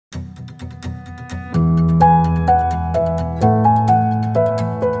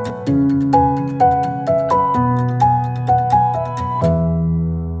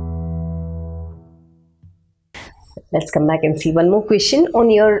let's come back and see one more question on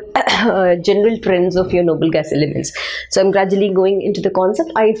your general trends of your noble gas elements. So I'm gradually going into the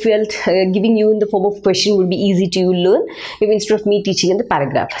concept. I felt giving you in the form of question would be easy to learn if instead of me teaching in the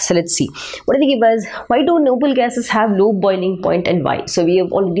paragraph. So let's see. What do they give us? Why do noble gases have low boiling point and why? So we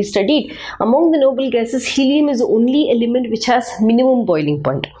have already studied among the noble gases, helium is the only element which has minimum boiling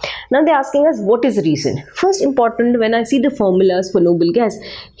point. Now they're asking us what is the reason. First important, when I see the formulas for noble gas,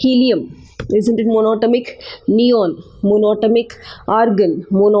 helium, isn't it monoatomic? Neon, monoatomic. Argon,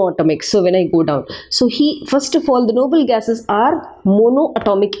 monoatomic. So when I go down, so first of all, the noble gases are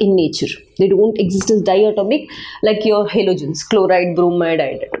monoatomic in nature. They don't exist as diatomic like your halogens, chloride, bromide,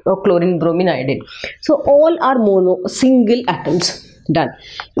 iodide, or chlorine, bromine, iodide. So all are single atoms. Done.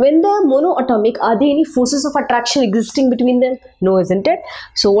 When they are monoatomic, are there any forces of attraction existing between them? No, isn't it?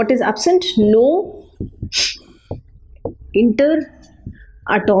 So what is absent? No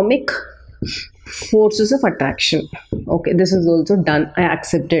interatomic forces of attraction. Okay, this is also done. I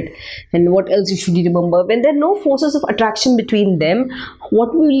accept it. And what else you should remember? When there are no forces of attraction between them,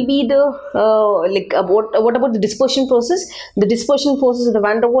 what will be the what about the dispersion process? The dispersion forces, the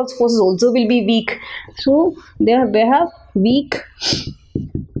van der Waals forces also will be weak. So they have weak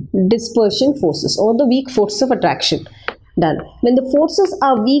dispersion forces or the weak forces of attraction. Done. When the forces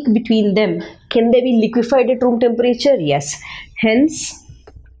are weak between them, can they be liquefied at room temperature? Yes. Hence,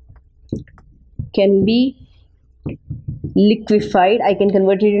 can be liquefied. I can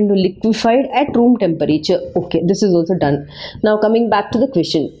convert it into liquefied at room temperature. Okay, this is also done. Now coming back to the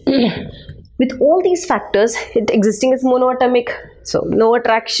question. With all these factors, it existing as monoatomic, so no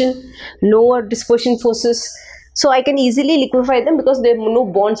attraction, no dispersion forces. So I can easily liquefy them because there are no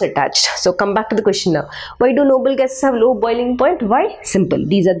bonds attached. So come back to the question now. Why do noble gases have low boiling point? Why? Simple.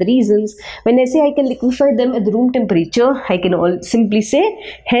 These are the reasons. When I say I can liquefy them at the room temperature, I can all simply say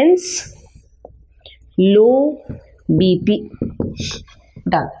hence low BP.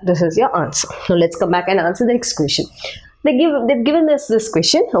 Done. This is your answer. Now let's come back and answer the next question. They've given us this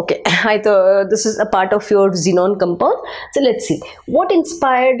question. Okay, I thought this is a part of your xenon compound. So let's see. What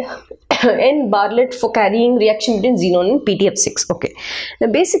inspired N. Bartlett for carrying reaction between xenon and PTF6? Okay.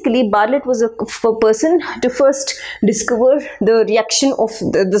 Now basically Bartlett was a person to first discover the reaction of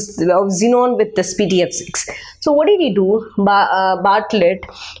xenon with this PTF6. So what did he do? Bartlett,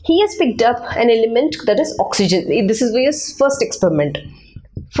 he has picked up an element that is oxygen. This is his first experiment.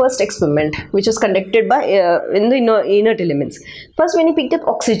 Which was conducted by in the inert elements. First, when he picked up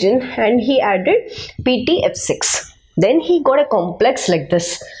oxygen and he added PTF6, then he got a complex like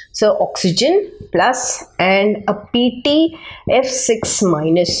this. So oxygen plus and a PTF6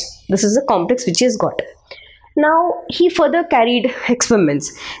 minus. This is the complex which he has got. Now he further carried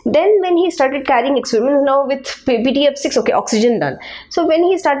experiments. Then when he started carrying experiments now with PTF6, okay, oxygen done. So when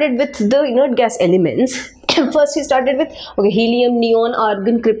he started with the inert gas elements, first he started with helium, neon,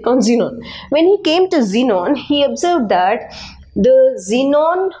 argon, krypton, xenon. When he came to xenon, he observed that the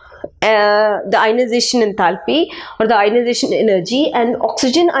xenon, the ionization enthalpy or the ionization energy and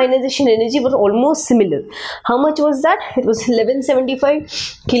oxygen ionization energy were almost similar. How much was that? It was 1175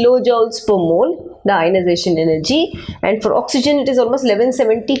 kilojoules per mole, the ionization energy, and for oxygen it is almost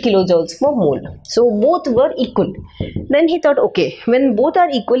 1170 kilojoules per mole. So both were equal. Then he thought, okay, when both are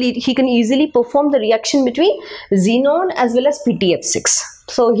equal, he can easily perform the reaction between xenon as well as PTF6.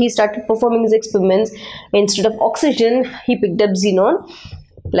 So he started performing his experiments. Instead of oxygen, he picked up xenon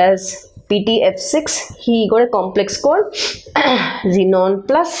plus PTF6. He got a complex called xenon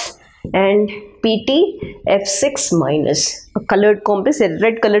plus and PTF6 minus. A colored complex, a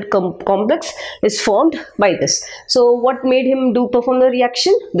red colored complex is formed by this. So what made him perform the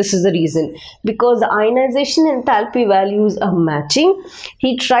reaction? This is the reason. Because the ionization enthalpy values are matching,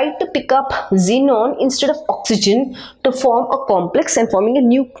 he tried to pick up xenon instead of oxygen to form a complex and forming a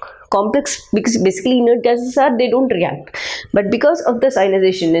new complex, because basically inert gases they don't react, but because of this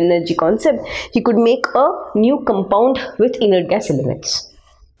ionization energy concept, he could make a new compound with inert gas elements.